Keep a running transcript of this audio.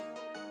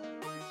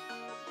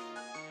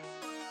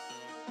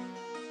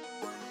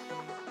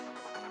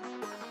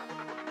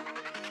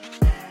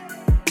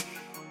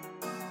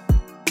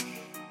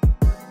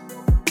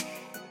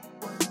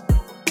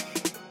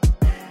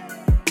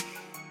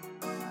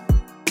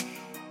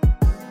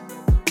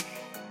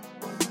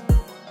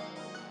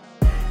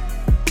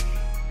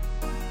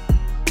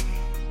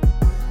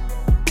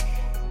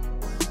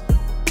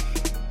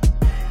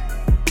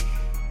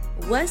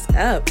What's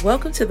up?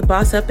 Welcome to the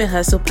Boss Up and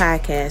Hustle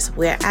podcast,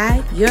 where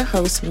I, your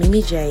host,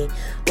 Mimi J,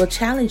 will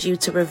challenge you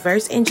to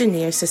reverse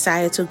engineer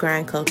societal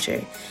grind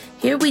culture.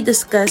 Here we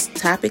discuss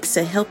topics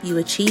to help you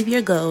achieve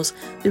your goals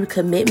through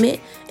commitment,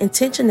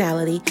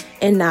 intentionality,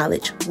 and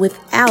knowledge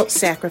without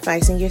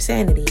sacrificing your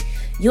sanity.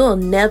 You'll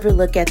never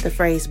look at the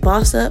phrase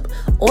boss up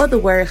or the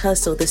word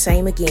hustle the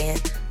same again.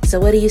 So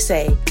what do you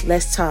say?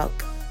 Let's talk.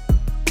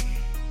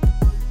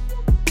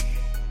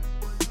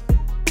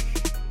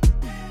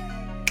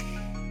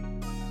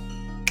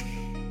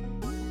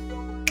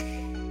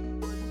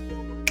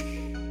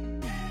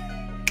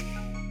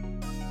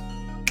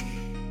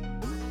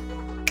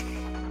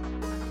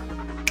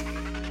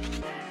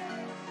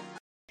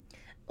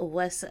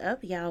 What's up,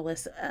 y'all?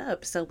 What's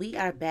up? So we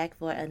are back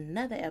for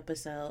another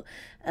episode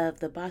of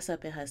the Boss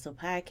Up and Hustle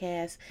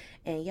podcast.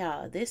 And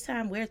y'all, this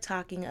time we're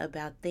talking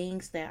about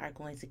things that are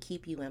going to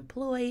keep you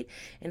employed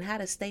and how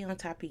to stay on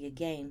top of your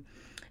game.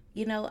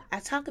 You know, I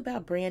talk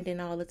about branding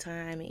all the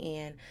time,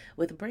 and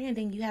with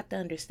branding, you have to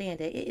understand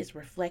that it is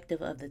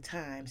reflective of the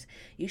times.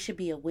 You should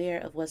be aware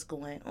of what's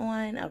going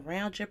on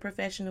around your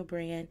professional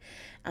brand,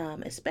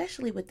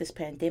 especially with this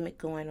pandemic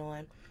going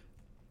on.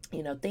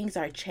 You know, things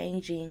are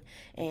changing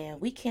and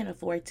we can't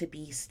afford to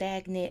be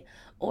stagnant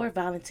or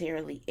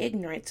voluntarily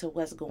ignorant to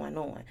what's going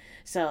on.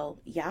 So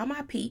y'all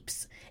my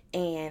peeps,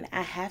 and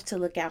I have to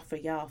look out for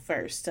y'all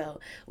first. So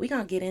we're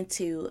going to get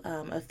into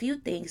a few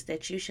things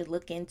that you should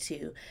look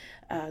into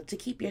to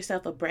keep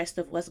yourself abreast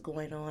of what's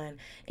going on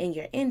in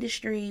your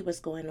industry, what's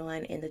going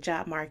on in the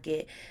job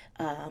market,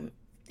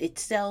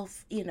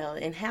 itself, you know,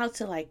 and how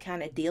to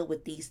kind of deal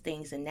with these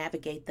things and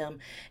navigate them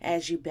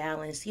as you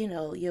balance, you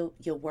know,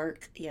 your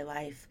work, your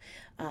life,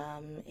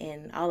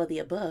 and all of the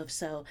above.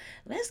 So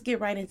let's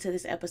get right into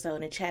this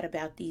episode and chat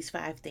about these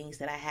 5 things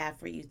that I have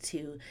for you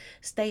to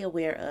stay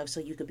aware of so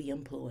you could be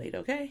employed.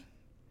 Okay.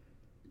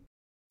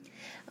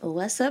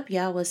 What's up,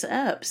 y'all? What's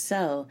up?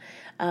 So,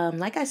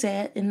 like I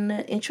said in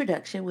the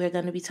introduction, we're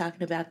going to be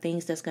talking about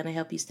things that's going to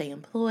help you stay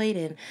employed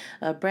and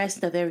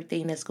abreast of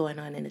everything that's going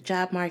on in the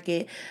job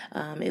market.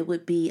 It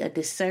would be a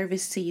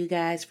disservice to you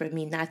guys for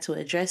me not to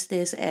address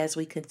this as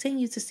we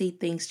continue to see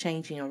things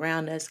changing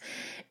around us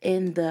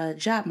in the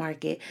job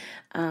market.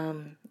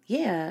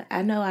 Yeah,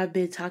 I know I've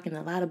been talking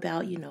a lot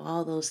about, you know,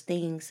 all those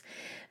things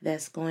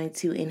that's going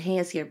to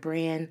enhance your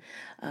brand,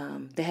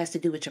 that has to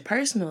do with your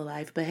personal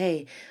life. But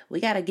hey, we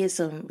got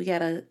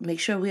to make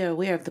sure we are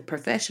aware of the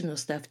professional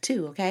stuff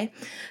too. Okay.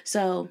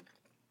 So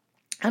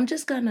I'm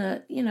just going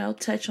to, you know,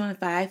 touch on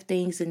 5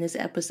 things in this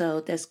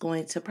episode that's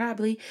going to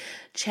probably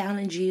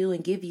challenge you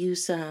and give you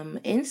some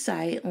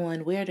insight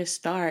on where to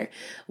start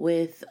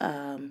with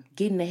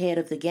getting ahead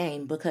of the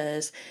game,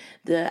 because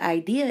the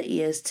idea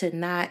is to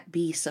not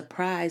be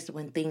surprised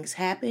when things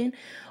happen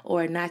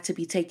or not to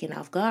be taken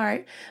off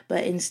guard,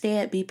 but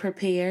instead be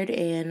prepared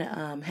and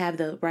have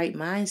the right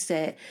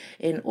mindset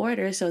in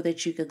order so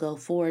that you could go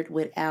forward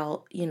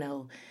without, you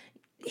know,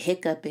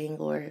 hiccuping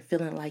or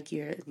feeling like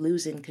you're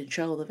losing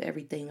control of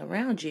everything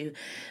around you.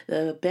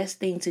 The best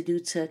thing to do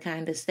to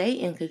kind of stay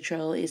in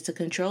control is to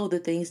control the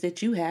things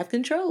that you have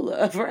control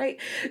of, right?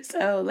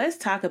 So let's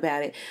talk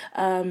about it.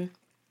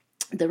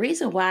 The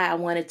reason why I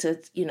wanted to,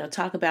 you know,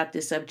 talk about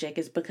this subject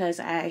is because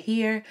I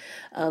hear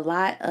a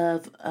lot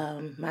of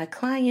my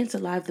clients, a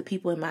lot of the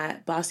people in my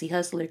Bossy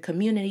Hustler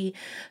community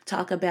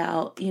talk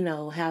about, you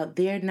know, how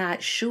they're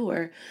not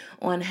sure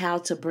on how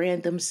to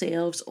brand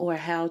themselves or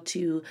how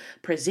to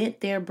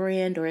present their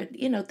brand or,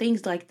 you know,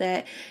 things like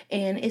that.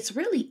 And it's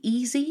really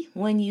easy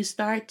when you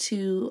start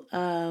to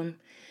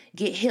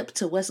get hip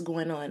to what's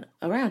going on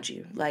around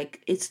you.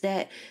 Like, it's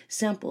that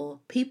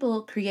simple.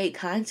 People create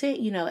content,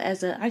 you know,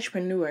 as an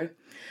entrepreneur.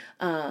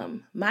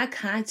 My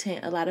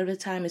content a lot of the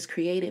time is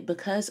created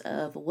because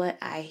of what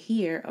I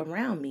hear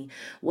around me,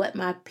 what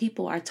my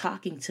people are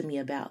talking to me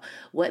about,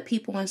 what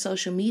people on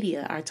social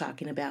media are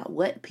talking about,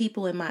 what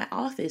people in my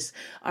office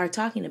are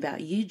talking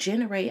about. You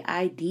generate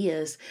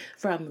ideas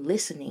from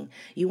listening.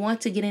 You want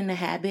to get in the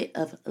habit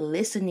of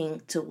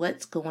listening to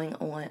what's going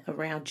on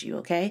around you.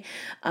 Okay.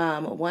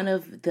 One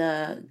of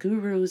the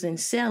gurus in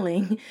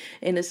selling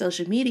in the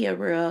social media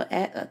world,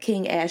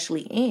 King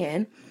Ashley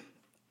Ann,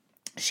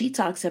 she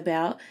talks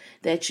about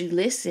that you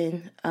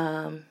listen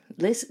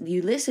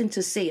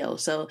to sell.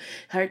 So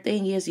her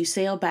thing is you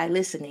sell by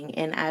listening.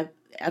 And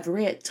I've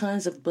read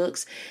tons of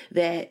books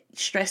that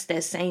stress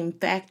that same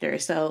factor.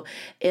 So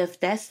if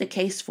that's the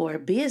case for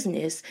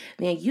business,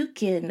 then you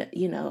can,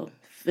 you know,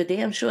 for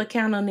damn sure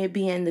count on it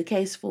being the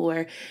case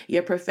for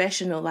your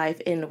professional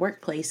life in the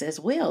workplace as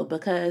well.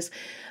 Because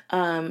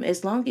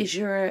as long as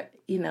you're,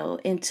 you know,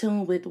 in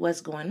tune with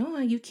what's going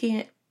on, you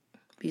can't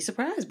be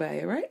surprised by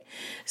it, right?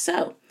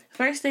 So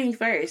first thing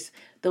first,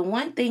 the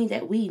one thing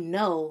that we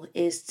know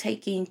is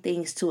taking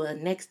things to the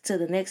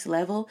next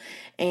level,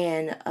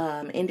 and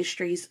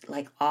industries,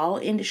 like all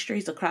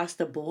industries across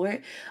the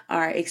board,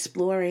 are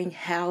exploring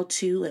how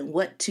to and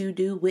what to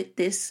do with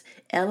this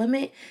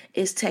element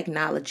is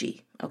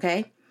technology.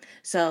 Okay.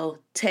 So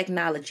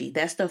technology,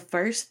 that's the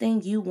first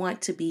thing you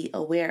want to be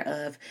aware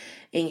of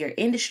in your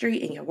industry,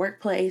 in your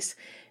workplace.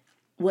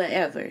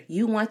 whatever.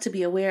 You want to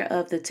be aware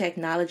of the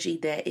technology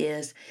that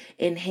is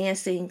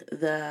enhancing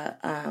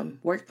the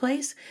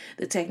workplace,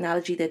 the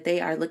technology that they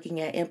are looking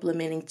at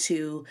implementing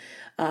to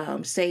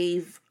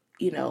save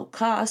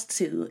costs,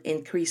 to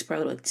increase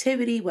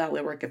productivity while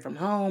we're working from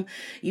home.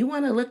 You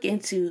want to look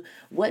into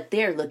what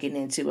they're looking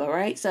into, all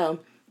right? So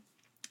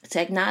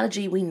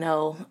technology, we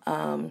know,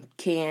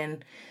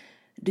 can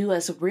do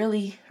us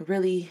really,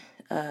 really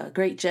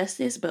great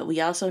justice, but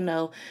we also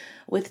know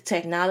with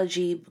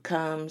technology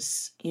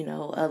comes,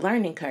 a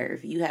learning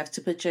curve. You have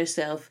to put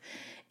yourself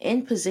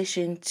in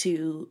position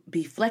to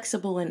be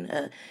flexible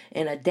and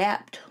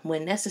adapt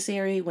when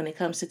necessary when it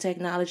comes to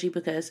technology,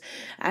 because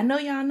I know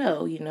y'all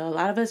know, a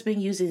lot of us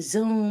been using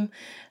Zoom,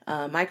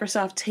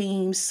 Microsoft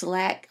Teams,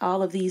 Slack,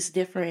 all of these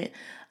different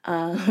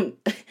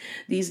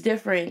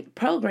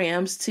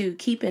programs to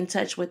keep in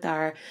touch with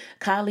our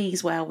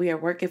colleagues while we are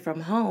working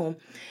from home.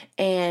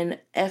 And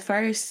at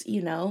first,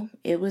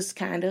 it was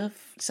kind of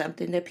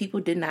something that people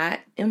did not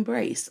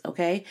embrace.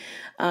 Okay.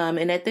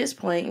 And at this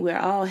point, we're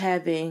all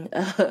having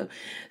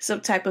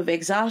some type of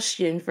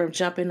exhaustion from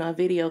jumping on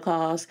video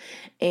calls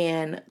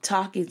and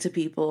talking to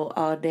people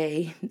all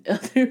day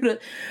through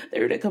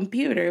the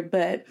computer.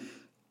 But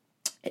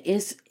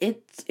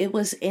it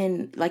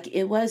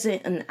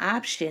wasn't an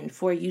option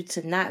for you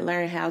to not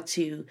learn how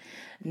to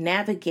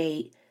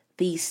navigate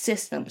these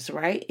systems,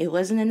 right? It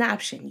wasn't an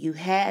option. You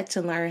had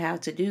to learn how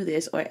to do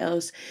this, or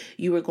else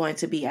you were going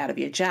to be out of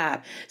your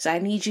job. So I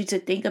need you to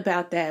think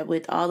about that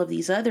with all of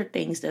these other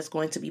things that's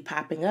going to be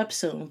popping up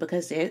soon,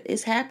 because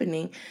it's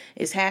happening.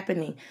 It's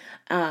happening.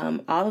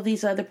 All of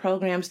these other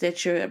programs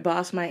that your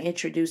boss might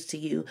introduce to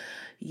you,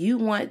 you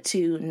want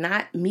to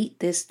not meet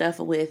this stuff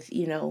with,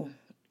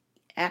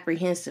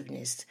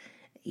 apprehensiveness.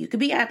 You could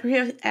be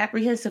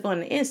apprehensive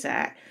on the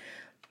inside,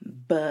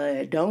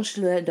 but don't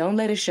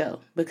let it show,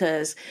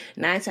 because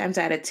 9 times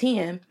out of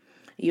 10,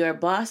 your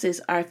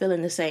bosses are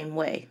feeling the same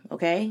way.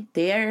 Okay,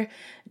 they're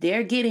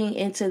getting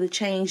into the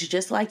change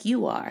just like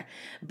you are,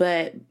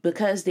 but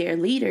because they're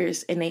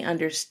leaders and they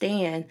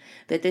understand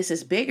that this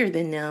is bigger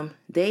than them,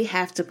 they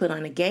have to put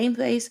on a game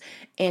face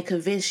and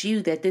convince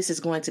you that this is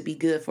going to be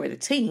good for the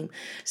team.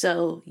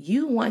 So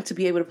you want to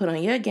be able to put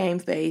on your game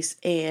face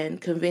and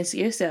convince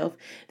yourself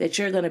that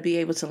you're going to be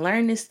able to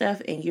learn this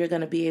stuff and you're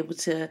going to be able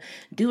to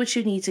do what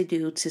you need to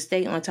do to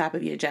stay on top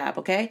of your job.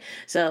 Okay,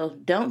 so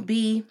don't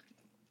be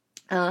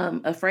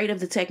afraid of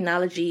the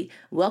technology.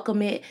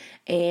 Welcome it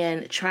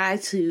and try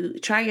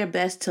your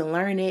best to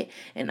learn it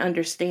and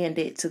understand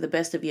it to the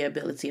best of your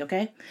ability.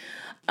 Okay.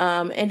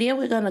 And then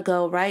we're going to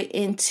go right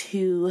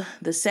into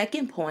the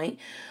second point,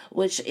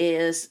 which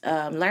is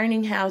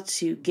learning how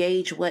to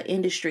gauge what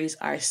industries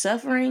are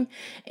suffering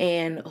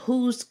and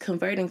who's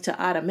converting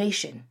to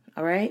automation.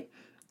 All right.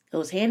 It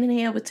goes hand in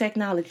hand with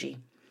technology.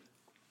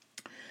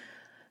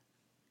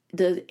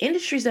 The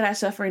industries that are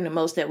suffering the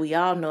most that we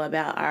all know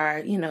about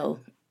are,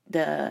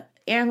 the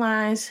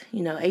airlines,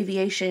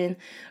 aviation,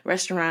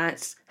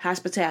 restaurants,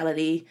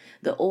 hospitality,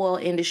 the oil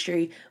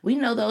industry. We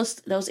know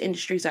those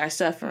industries are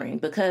suffering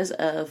because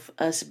of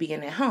us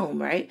being at home,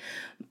 right?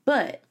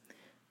 But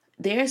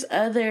there's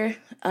other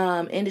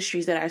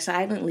industries that are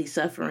silently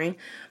suffering,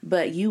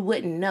 but you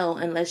wouldn't know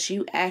unless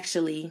you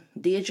actually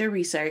did your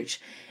research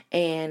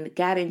and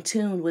got in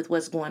tune with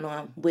what's going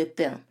on with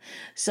them.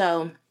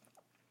 So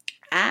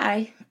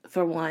I,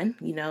 for one,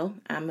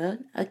 I'm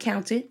an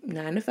accountant,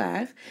 9 to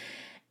 5.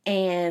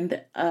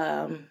 And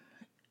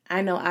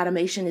I know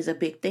automation is a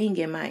big thing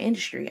in my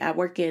industry. I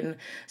work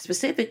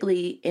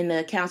specifically in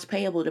the accounts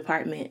payable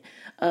department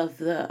of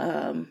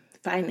the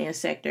finance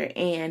sector.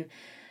 And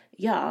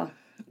y'all,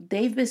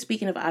 they've been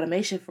speaking of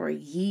automation for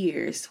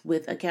years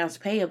with accounts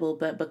payable,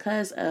 but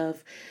because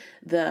of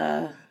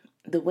the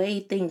way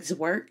things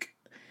work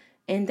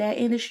in that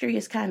industry,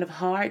 it's kind of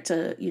hard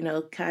to,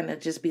 kind of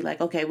just be like,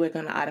 okay, we're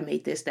going to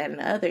automate this, that, and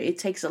the other. It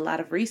takes a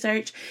lot of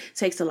research,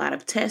 takes a lot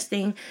of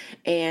testing.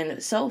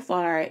 And so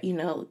far,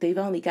 they've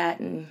only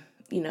gotten,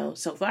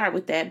 so far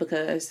with that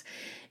because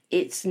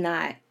it's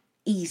not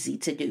easy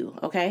to do.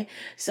 Okay.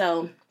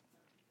 So,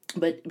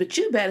 but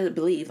you better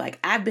believe,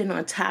 I've been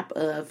on top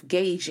of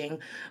gauging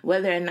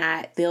whether or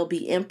not they'll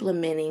be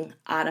implementing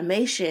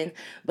automation,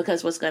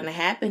 because what's going to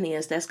happen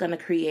is that's going to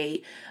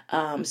create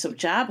some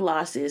job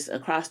losses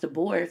across the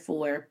board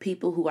for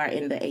people who are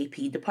in the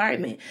AP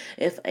department.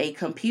 If a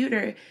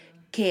computer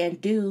can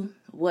do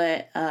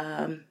what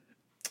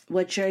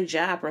your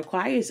job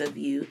requires of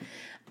you,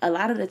 a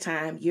lot of the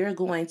time you're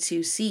going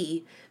to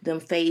see them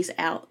phase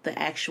out the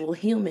actual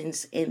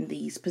humans in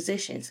these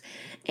positions.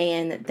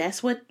 And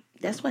that's what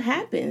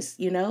happens,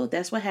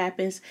 that's what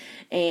happens.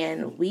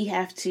 And we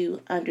have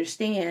to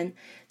understand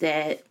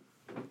that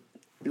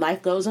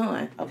life goes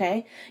on.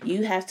 Okay.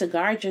 You have to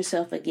guard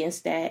yourself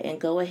against that and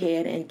go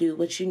ahead and do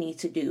what you need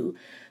to do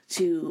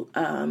to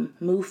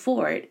move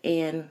forward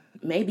and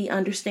maybe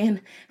understand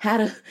how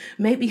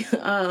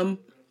to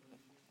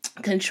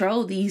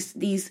control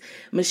these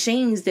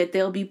machines that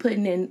they'll be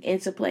putting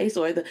into place,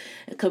 or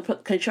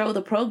control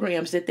the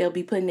programs that they'll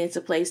be putting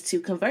into place to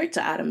convert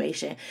to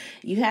automation.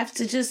 You have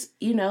to just,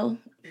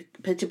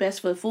 Put your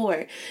best foot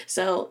forward.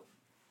 So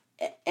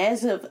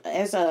as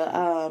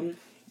a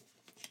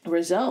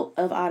result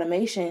of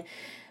automation,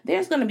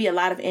 there's going to be a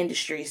lot of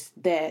industries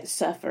that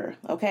suffer,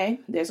 okay?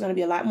 There's going to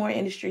be a lot more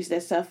industries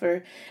that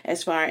suffer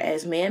as far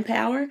as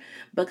manpower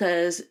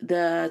because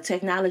the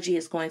technology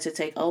is going to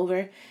take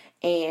over,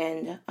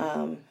 and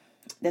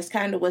that's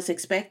kind of what's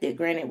expected.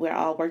 Granted, we're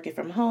all working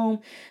from home.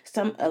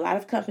 A lot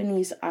of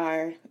companies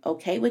are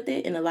okay with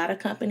it, and a lot of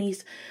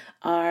companies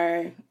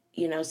are,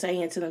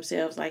 saying to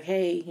themselves like,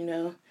 hey,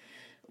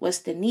 what's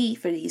the need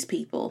for these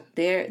people?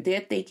 They're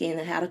thinking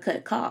how to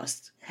cut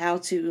costs, how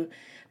to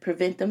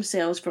prevent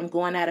themselves from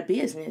going out of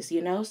business,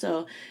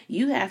 So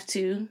you have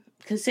to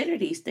consider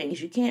these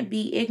things. You can't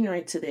be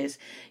ignorant to this.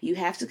 You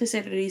have to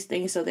consider these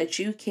things so that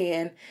you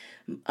can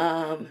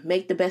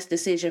make the best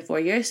decision for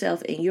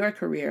yourself in your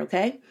career,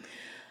 okay?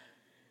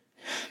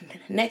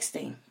 Next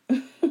thing.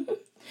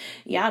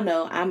 Y'all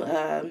know I'm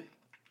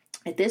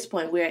at this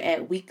point we're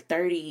at week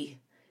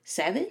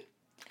 37,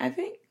 I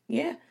think.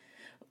 Yeah.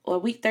 Or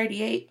week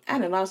 38. I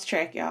done lost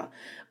track, y'all.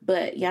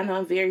 But y'all know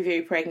I'm very,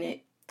 very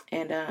pregnant.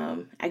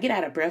 And I get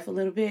out of breath a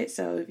little bit.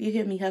 So if you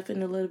hear me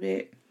huffing a little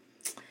bit,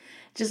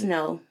 just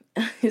know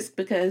it's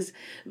because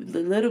the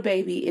little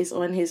baby is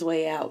on his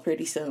way out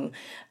pretty soon.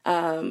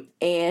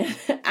 And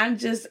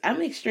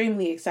I'm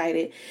extremely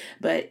excited.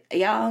 But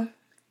y'all,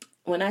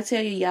 when I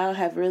tell you, y'all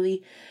have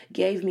really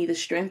gave me the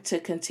strength to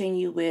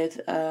continue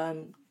with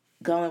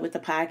going with the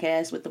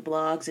podcast, with the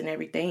blogs and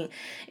everything.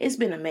 It's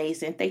been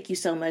amazing. Thank you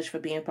so much for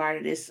being part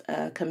of this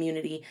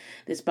community,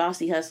 this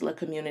Bossy Hustler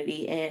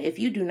community. And if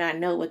you do not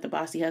know what the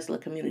Bossy Hustler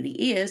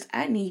community is,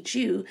 I need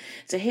you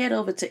to head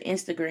over to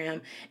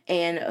Instagram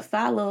and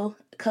follow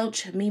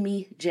Coach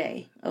Mimi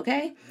J.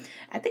 Okay?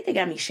 I think they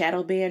got me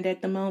shadow banned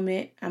at the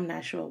moment. I'm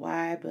not sure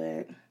why,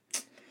 but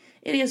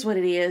it is what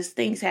it is.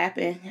 Things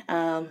happen.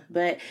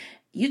 But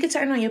you can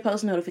turn on your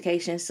post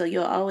notifications so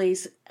you'll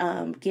always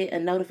get a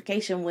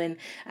notification when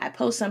I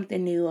post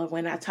something new or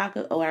when I talk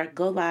or I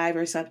go live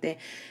or something.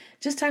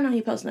 Just turn on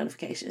your post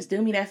notifications.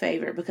 Do me that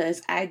favor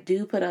because I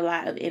do put a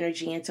lot of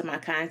energy into my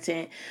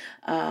content.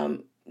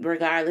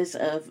 Regardless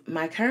of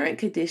my current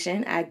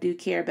condition, I do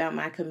care about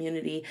my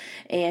community,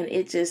 and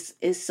it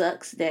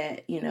sucks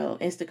that,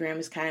 Instagram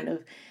is kind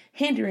of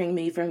hindering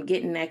me from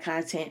getting that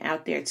content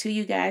out there to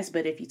you guys.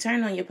 But if you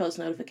turn on your post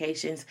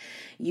notifications,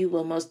 you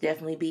will most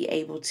definitely be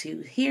able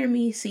to hear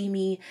me, see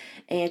me,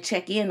 and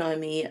check in on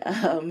me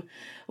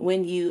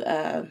when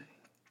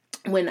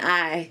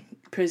I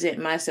present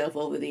myself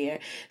over there.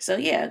 So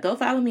yeah, go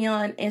follow me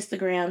on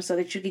Instagram so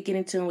that you can get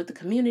in tune with the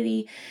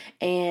community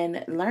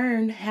and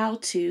learn how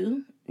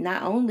to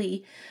not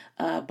only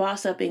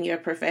boss up in your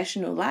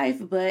professional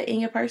life, but in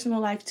your personal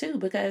life too,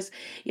 because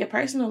your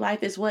personal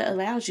life is what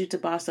allows you to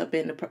boss up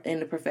in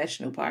the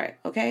professional part.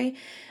 Okay.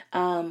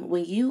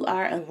 When you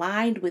are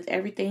aligned with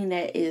everything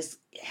that is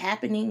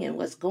happening and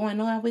what's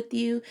going on with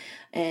you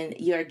and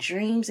your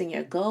dreams and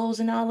your goals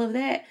and all of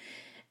that,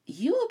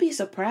 you will be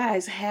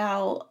surprised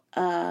how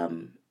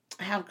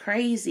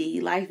crazy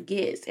life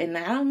gets. And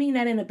I don't mean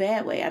that in a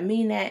bad way. I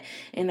mean that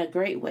in a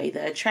great way.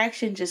 The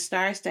attraction just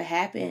starts to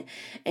happen.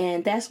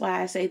 And that's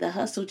why I say the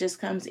hustle just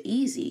comes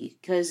easy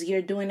because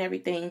you're doing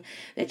everything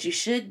that you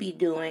should be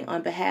doing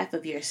on behalf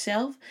of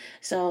yourself.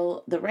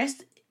 So the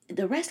rest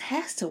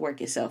has to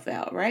work itself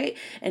out, right?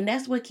 And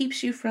that's what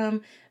keeps you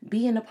from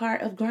being a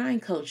part of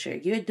grind culture.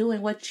 You're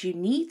doing what you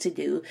need to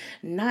do,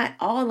 not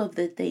all of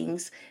the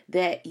things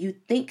that you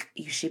think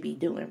you should be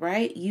doing,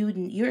 right?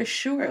 You're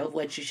sure of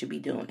what you should be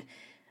doing,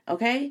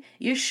 okay?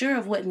 You're sure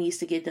of what needs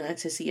to get done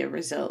to see a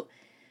result.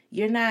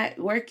 You're not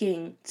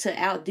working to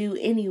outdo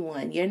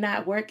anyone. You're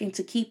not working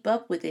to keep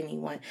up with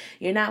anyone.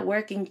 You're not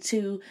working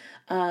to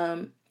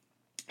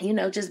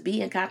just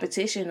be in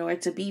competition or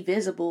to be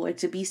visible or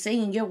to be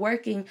seen. You're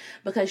working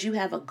because you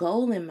have a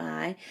goal in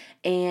mind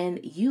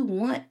and you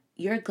want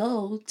your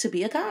goal to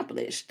be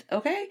accomplished.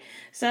 Okay.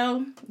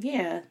 So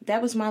yeah,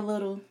 that was my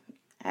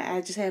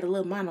I just had a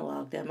little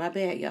monologue there. My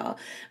bad, y'all.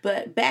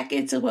 But back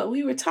into what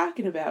we were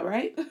talking about,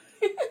 right?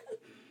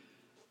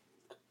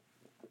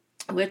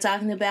 We're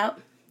talking about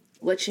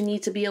what you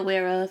need to be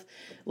aware of,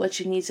 what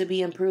you need to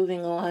be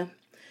improving on,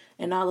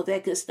 and all of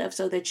that good stuff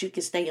so that you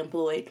can stay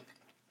employed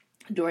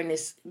during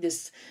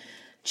this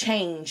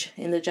change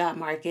in the job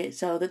market.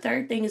 So the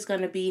third thing is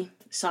going to be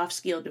soft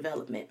skill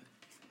development.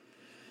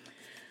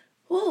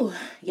 Ooh,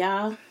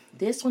 y'all,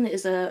 this one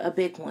is a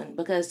big one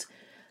because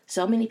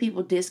so many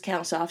people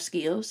discount soft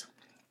skills.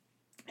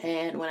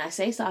 And when I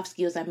say soft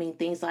skills, I mean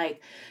things like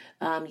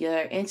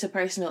your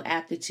interpersonal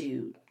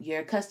aptitude,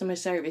 your customer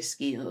service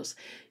skills,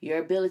 your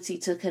ability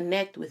to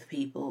connect with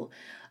people,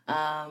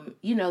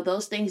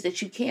 those things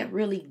that you can't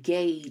really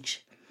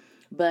gauge,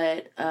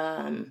 but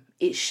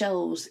it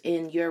shows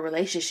in your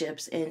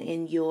relationships and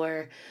in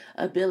your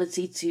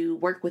ability to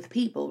work with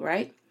people,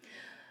 right?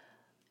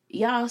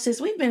 Y'all, since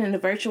we've been in the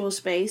virtual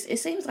space, it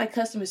seems like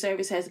customer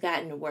service has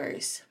gotten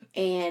worse.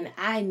 And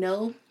I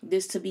know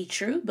this to be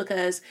true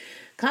because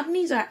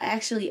companies are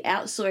actually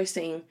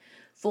outsourcing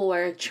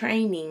for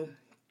training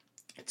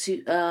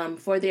to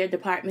for their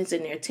departments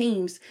and their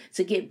teams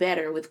to get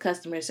better with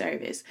customer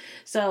service.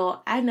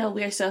 So I know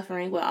we're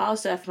all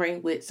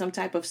suffering with some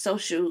type of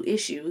social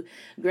issue.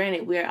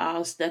 Granted, we're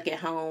all stuck at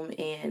home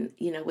and,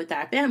 with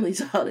our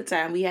families all the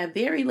time. We have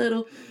very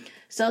little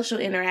social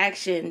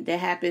interaction that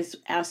happens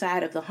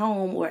outside of the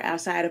home or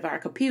outside of our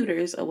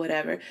computers or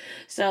whatever.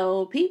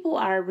 So people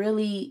are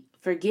really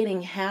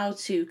forgetting how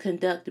to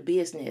conduct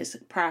business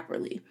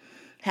properly,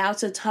 how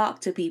to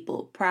talk to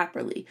people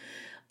properly.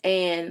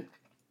 And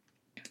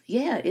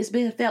yeah, it's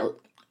been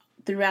felt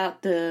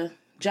throughout the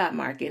job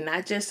market,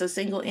 not just a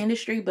single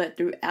industry, but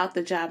throughout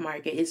the job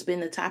market. It's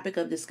been the topic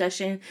of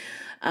discussion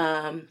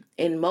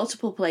in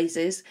multiple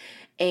places.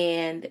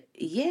 And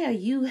yeah,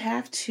 you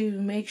have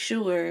to make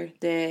sure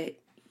that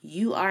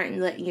you aren't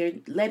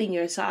letting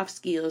your soft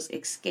skills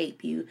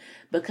escape you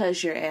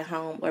because you're at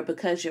home or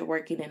because you're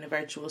working in a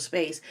virtual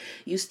space.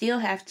 You still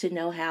have to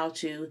know how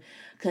to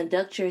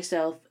conduct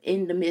yourself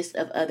in the midst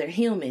of other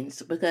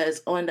humans,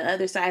 because on the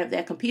other side of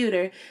that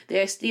computer,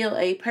 there's still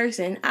a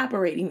person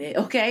operating it,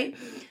 okay?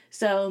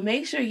 So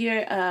make sure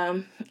you're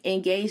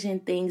engaged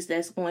in things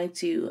that's going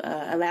to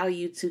allow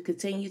you to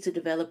continue to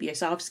develop your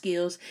soft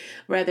skills,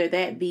 whether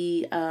that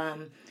be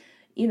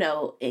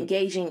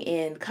engaging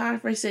in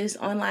conferences,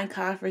 online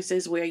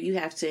conferences where you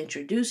have to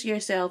introduce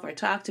yourself or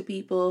talk to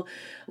people,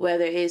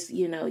 whether it's,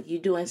 you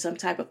doing some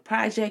type of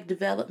project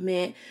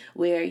development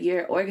where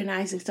you're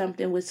organizing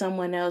something with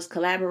someone else,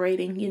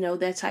 collaborating,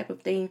 that type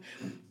of thing.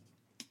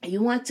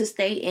 You want to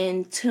stay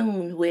in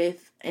tune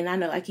with, and I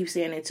know I keep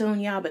saying in tune,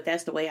 y'all, but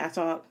that's the way I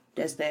talk.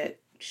 That's that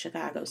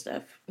Chicago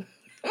stuff.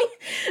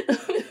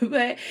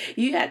 But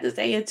you have to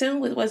stay in tune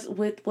with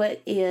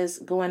what is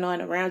going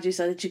on around you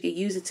so that you can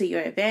use it to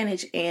your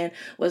advantage. And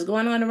what's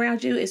going on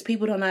around you is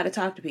people don't know how to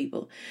talk to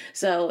people.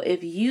 So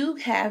if you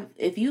have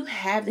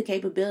the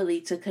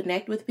capability to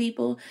connect with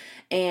people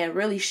and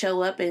really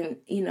show up and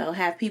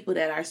have people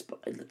that are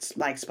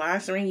like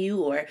sponsoring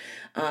you or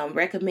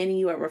recommending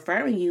you or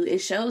referring you, it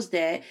shows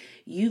that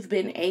you've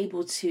been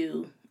able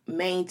to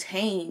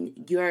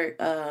maintain your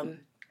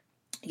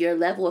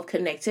level of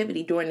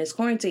connectivity during this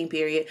quarantine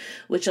period,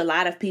 which a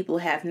lot of people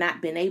have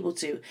not been able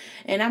to.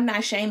 And I'm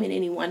not shaming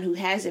anyone who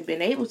hasn't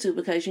been able to,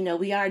 because,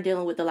 we are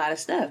dealing with a lot of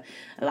stuff.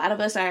 A lot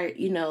of us are,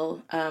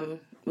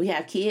 we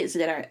have kids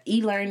that are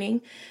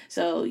e-learning.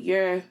 So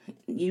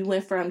you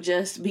went from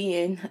just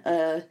being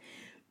a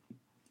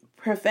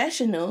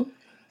professional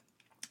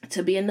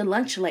to being the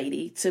lunch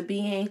lady, to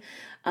being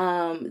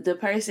the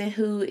person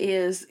who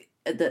is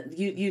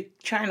you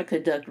trying to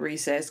conduct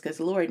recess, because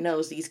Lord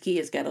knows these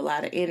kids got a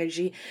lot of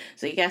energy.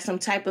 So you got some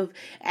type of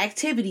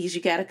activities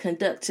you got to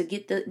conduct to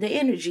get the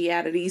energy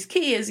out of these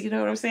kids. You know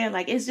what I'm saying?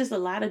 Like, it's just a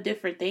lot of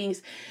different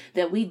things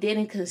that we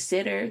didn't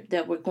consider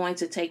that were going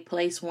to take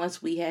place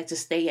once we had to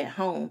stay at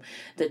home.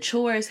 The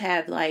chores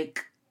have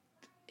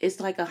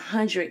it's like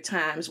 100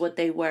 times what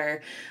they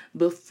were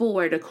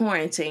before the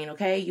quarantine,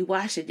 okay? You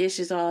wash the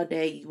dishes all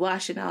day. You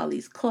washing all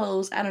these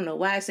clothes. I don't know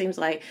why it seems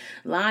like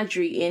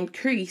laundry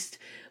increased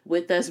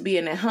with us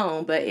being at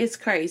home, but it's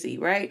crazy,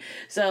 right?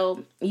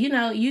 So,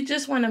 you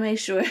just want to make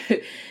sure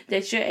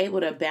that you're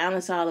able to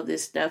balance all of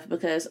this stuff,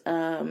 because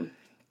a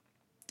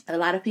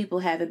lot of people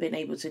haven't been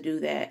able to do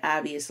that,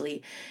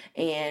 obviously,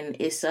 and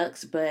it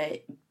sucks.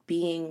 But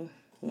being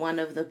one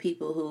of the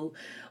people who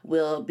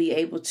will be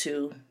able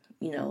to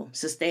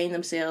sustain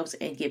themselves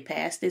and get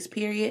past this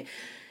period,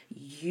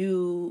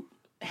 you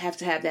have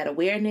to have that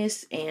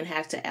awareness and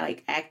have to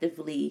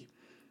actively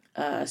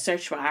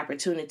search for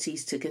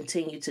opportunities to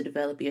continue to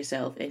develop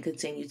yourself and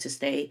continue to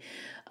stay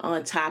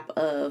on top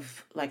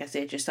of, like I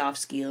said, your soft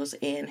skills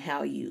and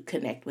how you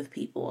connect with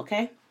people,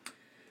 okay?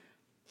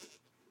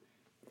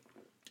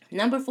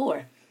 Number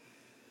four,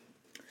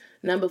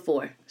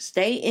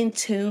 stay in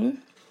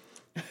tune.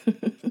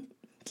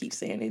 Keep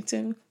saying in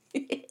tune.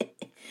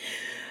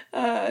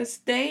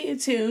 Stay in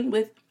tune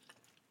with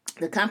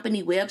the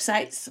company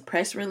websites,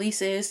 press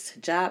releases,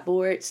 job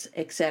boards,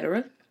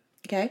 etc.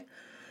 Okay?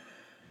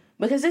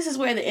 Because this is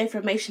where the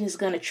information is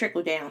going to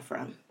trickle down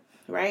from,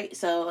 right?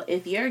 So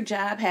if your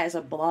job has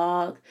a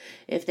blog,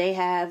 if they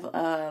have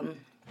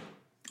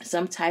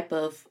some type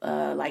of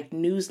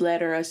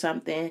newsletter or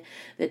something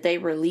that they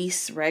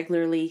release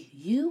regularly,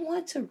 you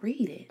want to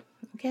read it,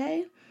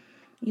 okay?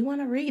 You want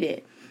to read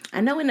it.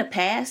 I know in the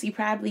past you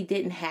probably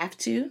didn't have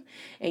to,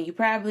 and you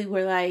probably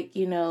were like,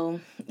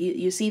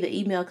 you see the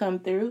email come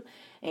through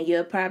and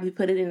you'll probably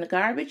put it in the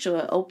garbage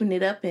or open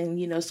it up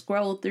and,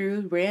 scroll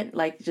through,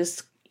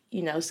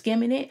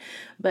 skimming it.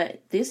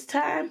 But this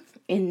time,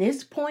 in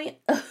this point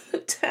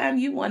of time,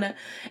 you want to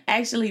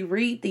actually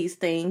read these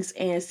things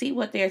and see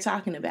what they're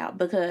talking about.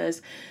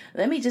 Because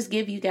let me just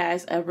give you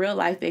guys a real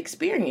life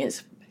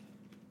experience.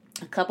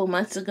 A couple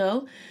months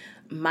ago,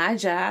 my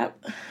job,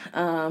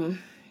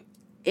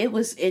 there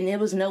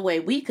was no way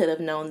we could have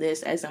known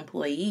this as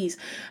employees.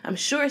 I'm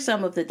sure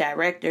some of the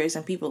directors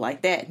and people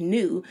like that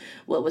knew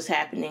what was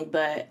happening,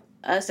 but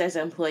us as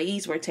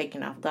employees were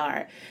taken off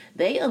guard.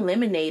 They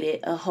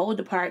eliminated a whole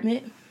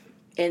department,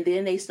 and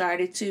then they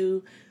started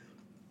to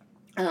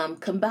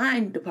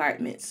combine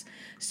departments.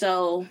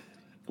 So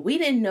we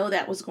didn't know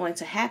that was going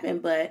to happen,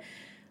 but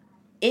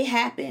it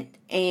happened.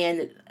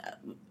 And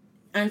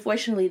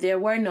unfortunately, there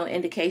were no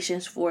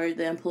indications for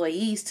the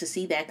employees to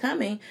see that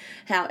coming.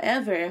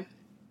 However,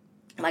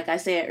 like I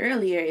said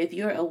earlier, if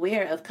you're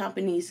aware of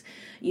companies,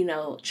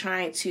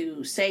 trying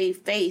to save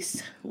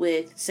face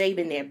with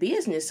saving their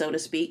business, so to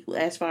speak,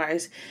 as far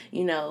as,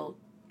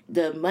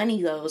 the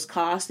money goes,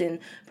 cost and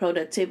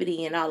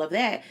productivity and all of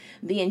that,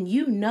 then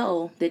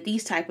that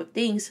these type of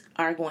things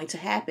are going to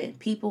happen.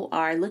 People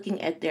are looking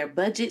at their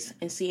budgets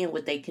and seeing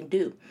what they can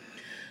do.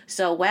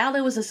 So while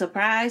it was a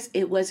surprise,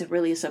 it wasn't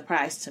really a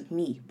surprise to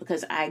me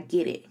because I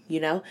get it,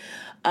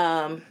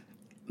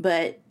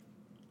 But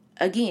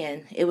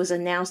again, it was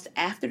announced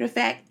after the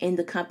fact in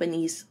the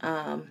company's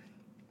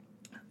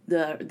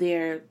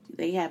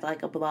they have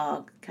like a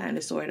blog kind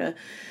of sort of,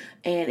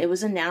 and it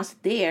was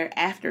announced there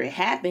after it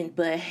happened.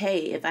 But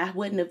hey, if I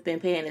wouldn't have been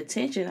paying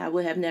attention, I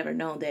would have never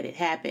known that it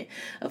happened.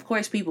 Of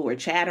course, people were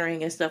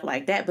chattering and stuff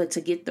like that, but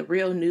to get the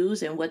real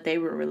news and what they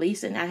were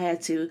releasing, I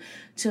had to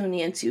tune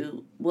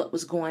into what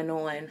was going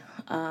on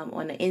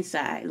the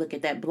inside, look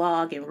at that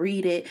blog and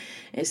read it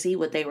and see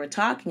what they were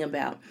talking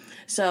about.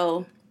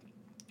 So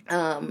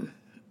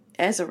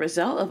as a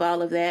result of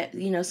all of that,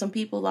 some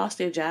people lost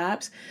their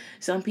jobs.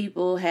 Some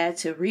people had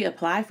to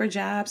reapply for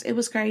jobs. It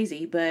was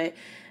crazy. But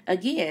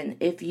again,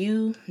 if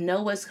you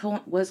know what's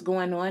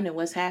going on and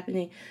what's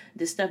happening,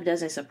 this stuff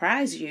doesn't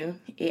surprise you.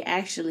 It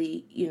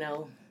actually,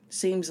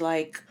 seems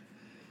like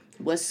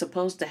what's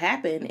supposed to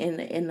happen in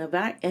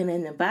an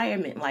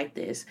environment like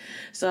this.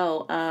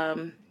 So,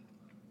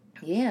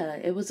 yeah,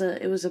 it was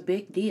a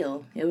big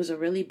deal. It was a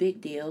really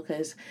big deal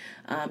because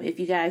if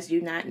you guys do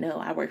not know,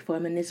 I work for a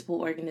municipal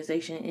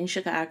organization in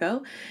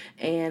Chicago,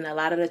 and a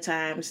lot of the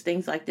times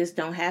things like this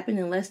don't happen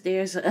unless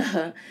there's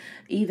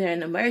either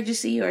an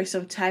emergency or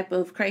some type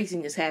of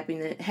craziness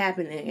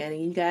happening.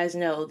 And you guys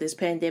know this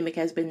pandemic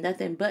has been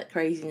nothing but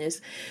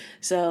craziness.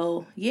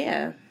 So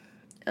yeah,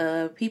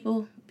 some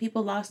people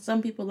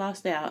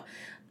lost out,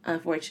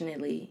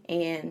 unfortunately,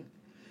 and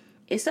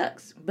it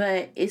sucks.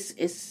 But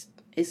it's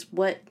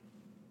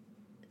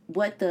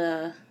what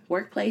the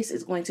workplace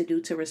is going to do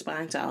to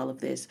respond to all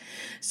of this.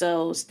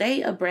 So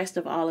stay abreast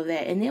of all of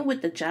that. And then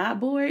with the job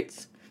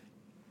boards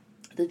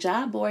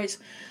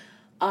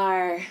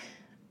are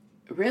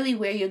really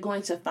where you're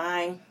going to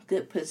find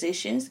good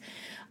positions.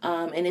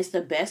 And it's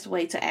the best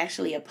way to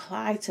actually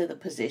apply to the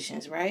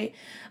positions, right?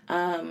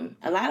 A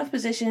lot of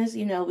positions,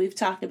 we've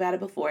talked about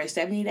it before,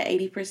 70 to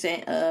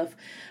 80% of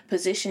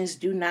positions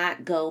do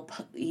not go,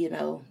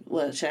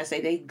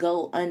 they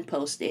go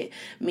unposted,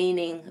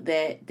 meaning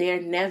that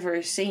they're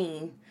never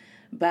seen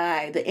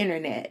by the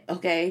internet,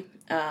 okay?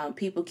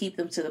 People keep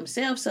them to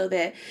themselves so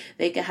that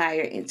they can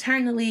hire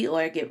internally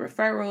or get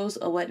referrals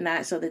or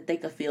whatnot so that they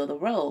can fill the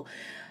role.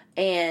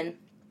 And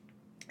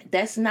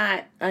that's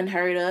not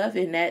unheard of,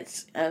 and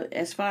that's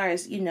as far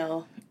as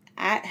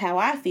how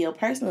I feel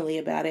personally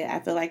about it. I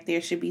feel like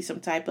there should be some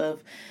type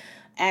of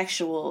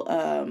actual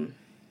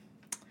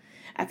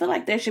I feel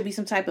like there should be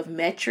some type of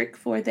metric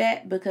for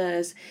that,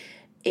 because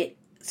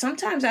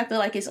sometimes I feel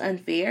like it's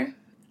unfair.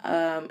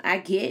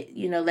 I get,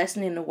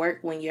 lessening the work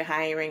when you're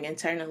hiring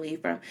internally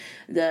from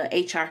the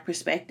HR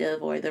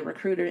perspective or the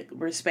recruiter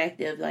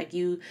perspective. Like,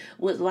 you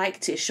would like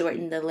to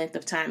shorten the length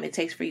of time it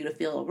takes for you to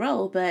fill a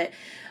role. But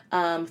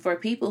for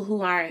people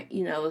who aren't,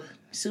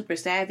 super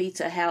savvy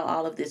to how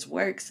all of this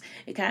works,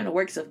 it kind of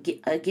works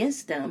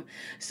against them.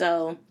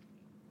 So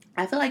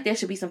I feel like there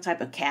should be some type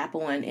of cap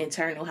on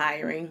internal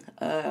hiring,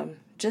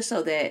 just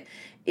so that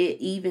it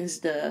evens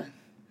the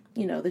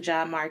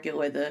job market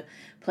or the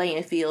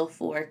playing field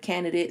for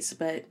candidates,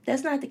 but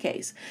that's not the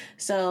case.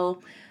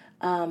 So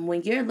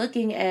when you're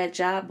looking at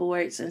job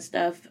boards and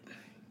stuff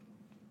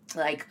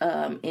like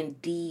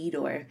Indeed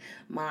or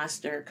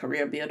Monster,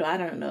 Career Builder, I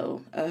don't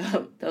know,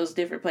 those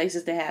different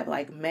places that have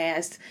like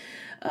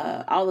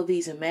all of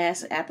these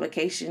mass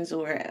applications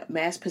or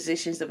mass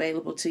positions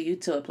available to you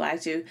to apply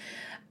to,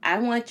 I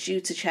want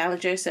you to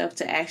challenge yourself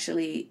to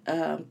actually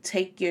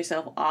take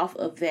yourself off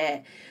of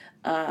that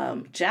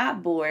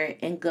job board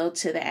and go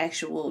to the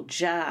actual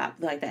job,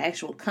 like the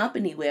actual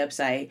company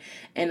website,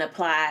 and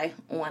apply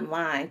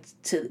online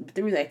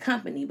through that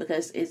company,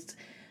 because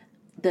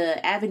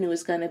the avenue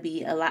is going to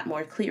be a lot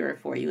more clearer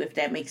for you, if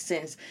that makes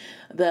sense.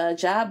 The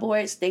job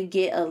boards, they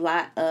get a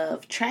lot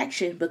of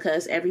traction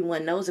because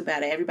everyone knows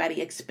about it.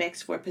 Everybody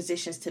expects for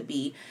positions to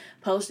be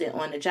posted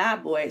on the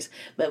job boards.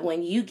 But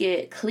when you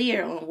get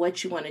clear on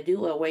what you want to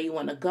do or where you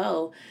want to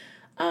go,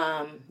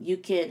 you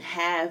can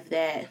have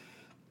that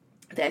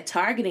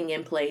targeting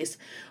in place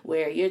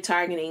where you're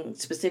targeting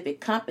specific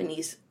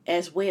companies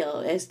as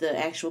well as the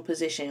actual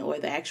position or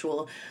the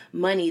actual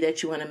money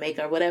that you want to make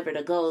or whatever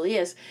the goal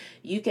is.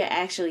 You can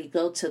actually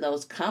go to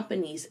those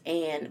companies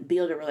and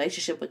build a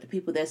relationship with the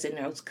people that's in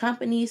those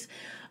companies,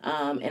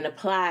 and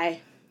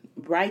apply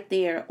right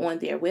there on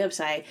their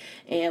website.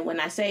 And when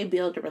I say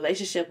build a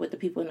relationship with the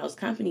people in those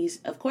companies,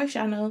 of course,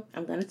 y'all know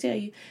I'm going to tell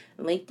you,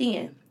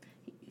 LinkedIn.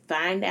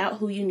 find out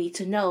who you need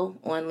to know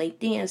on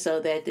LinkedIn so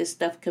that this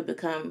stuff could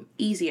become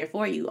easier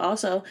for you.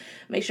 Also,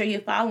 make sure you're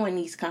following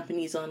these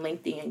companies on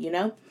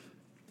LinkedIn,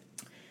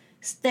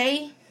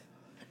 Stay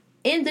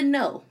in the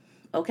know,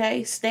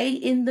 okay? Stay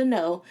in the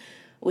know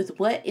with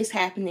what is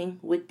happening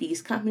with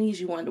these companies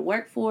you want to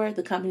work for,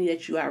 the company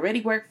that you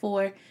already work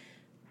for.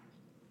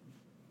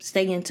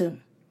 Stay in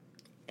tune.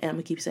 And I'm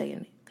going to keep saying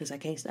it because I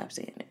can't stop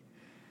saying it.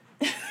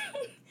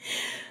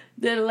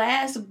 The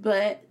last,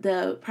 but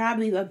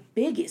probably the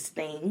biggest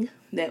thing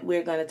that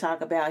we're going to talk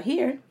about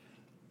here,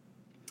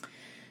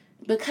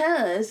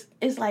 because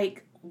it's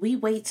like we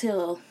wait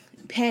till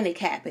panic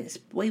happens.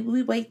 We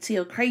wait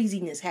till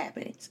craziness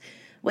happens.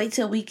 Wait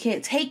till we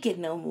can't take it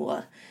no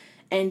more.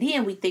 And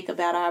then we think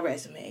about our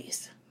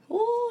resumes.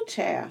 Ooh,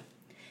 child.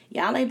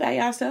 Y'all ain't by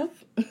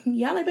yourself.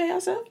 Y'all ain't by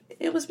yourself.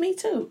 It was me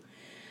too.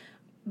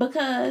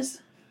 Because,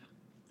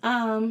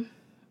 I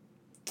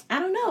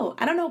don't know.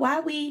 I don't know why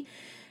we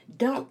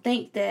don't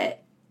think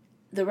that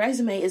the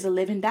resume is a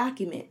living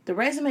document. The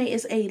resume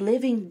is a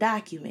living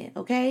document,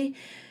 okay?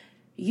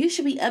 You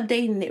should be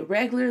updating it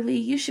regularly.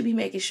 You should be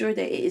making sure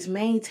that it is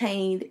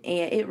maintained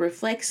and it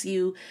reflects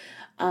you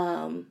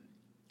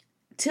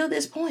till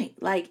this point.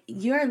 Like,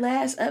 your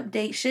last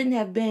update shouldn't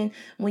have been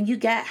when you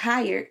got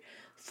hired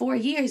 4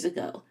 years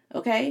ago,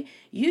 okay?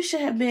 You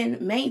should have been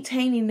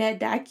maintaining that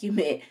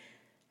document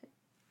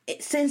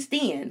since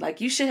then.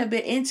 Like, you should have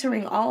been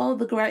entering all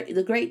the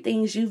great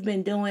things you've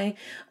been doing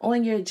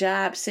on your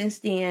job since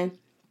then.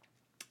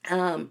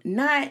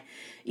 Not,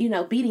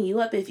 beating you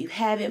up if you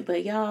haven't,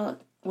 but y'all,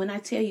 when I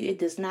tell you it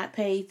does not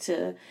pay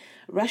to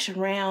rush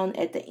around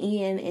at the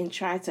end and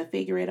try to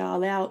figure it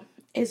all out,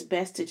 it's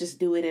best to just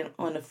do it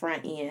on the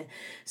front end.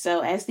 So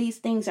as these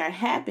things are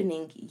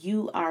happening,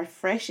 you are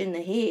fresh in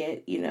the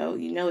head. You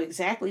know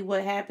exactly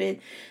what happened,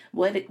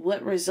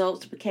 what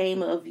results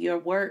became of your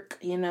work.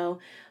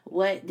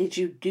 What did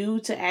you do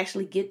to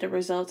actually get the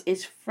results?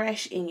 It's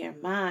fresh in your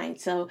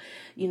mind. So,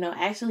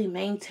 actually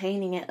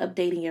maintaining and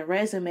updating your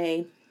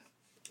resume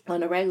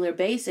on a regular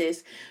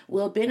basis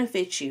will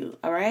benefit you.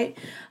 All right.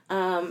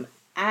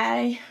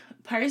 I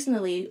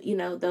personally,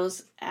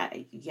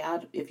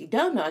 y'all, if you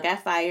don't know, I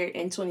got fired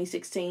in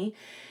 2016,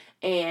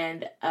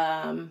 and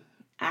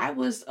I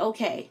was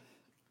okay.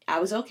 I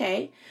was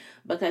okay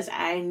because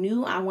I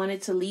knew I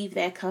wanted to leave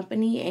that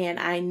company, and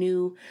I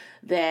knew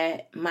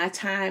that my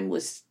time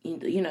was,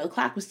 the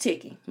clock was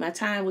ticking. My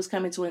time was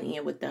coming to an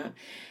end with them.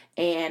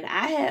 And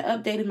I had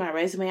updated my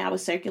resume. I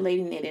was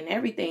circulating it and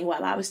everything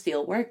while I was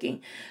still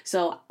working.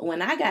 So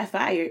when I got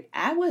fired,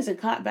 I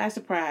wasn't caught by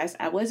surprise.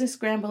 I wasn't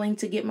scrambling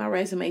to get my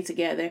resume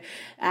together.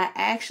 I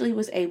actually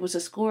was able to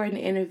score an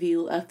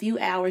interview a few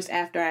hours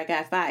after I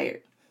got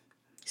fired.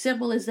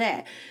 Simple as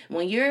that.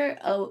 When you're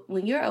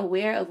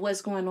aware of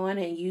what's going on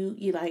and you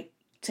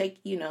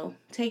take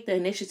the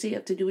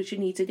initiative to do what you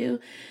need to do,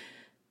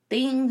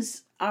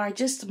 things are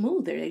just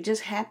smoother. They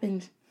just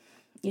happen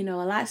a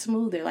lot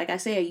smoother. Like I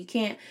said, you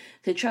can't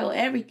control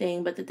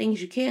everything, but the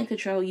things you can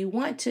control, you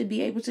want to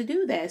be able to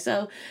do that.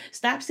 So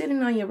stop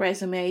sitting on your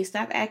resume.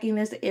 Stop acting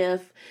as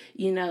if,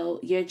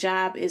 your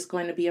job is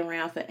going to be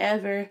around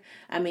forever.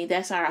 I mean,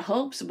 that's our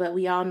hopes, but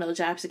we all know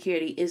job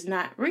security is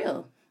not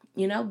real.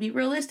 Be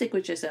realistic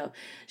with yourself.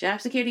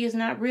 Job security is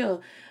not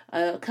real.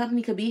 A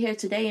company could be here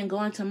today and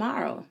gone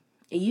tomorrow,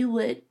 and you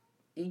would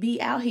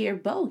be out here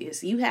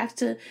bogus. You have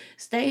to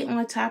stay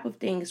on top of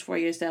things for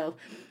yourself.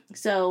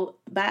 So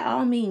by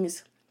all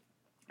means,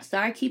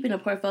 start keeping a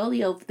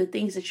portfolio of the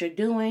things that you're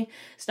doing.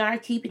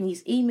 Start keeping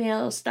these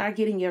emails. Start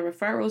getting your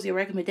referrals, your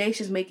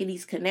recommendations, making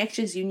these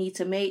connections you need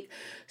to make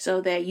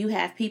so that you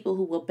have people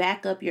who will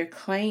back up your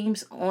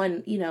claims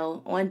on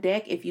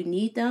deck if you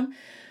need them.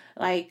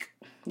 Like,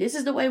 this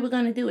is the way we're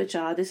going to do it,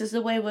 y'all. This is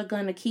the way we're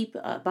going to keep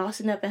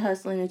bossing up and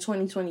hustling in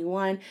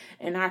 2021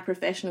 in our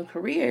professional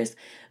careers,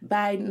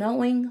 by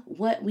knowing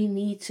what we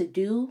need to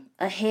do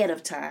ahead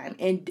of time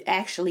and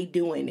actually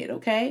doing it,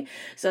 okay?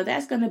 So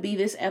that's going to be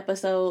this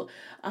episode.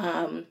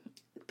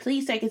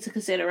 Please take into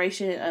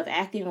consideration of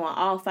acting on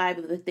all 5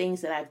 of the things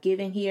that I've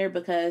given here,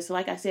 because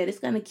like I said, it's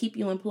going to keep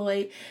you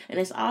employed, and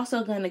it's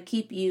also going to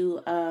keep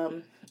you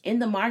in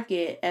the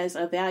market as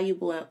a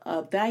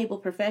valuable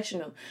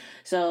professional.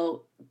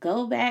 So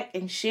go back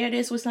and share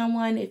this with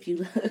someone if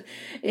you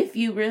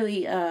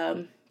really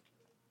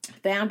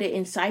found it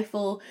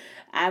insightful.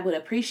 I would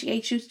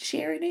appreciate you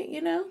sharing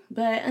it,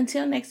 But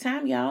until next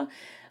time, y'all,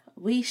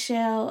 we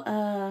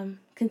shall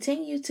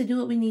continue to do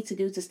what we need to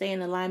do to stay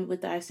in alignment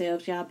with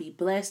ourselves. Y'all be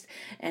blessed,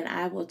 and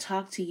I will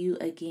talk to you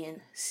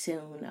again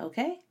soon,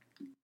 okay?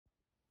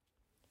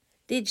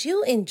 Did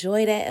you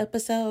enjoy that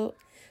episode?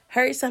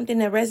 Heard something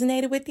that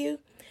resonated with you?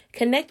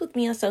 Connect with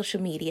me on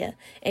social media.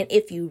 And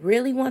if you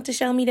really want to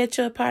show me that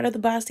you're a part of the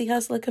Bossy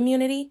Hustler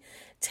community,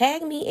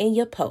 tag me in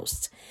your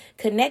post.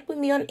 Connect with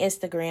me on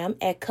Instagram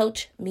at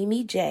Coach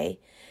Mimi J,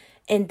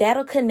 and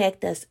that'll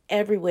connect us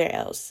everywhere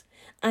else.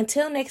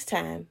 Until next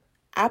time,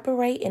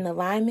 operate in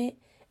alignment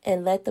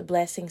and let the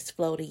blessings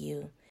flow to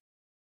you.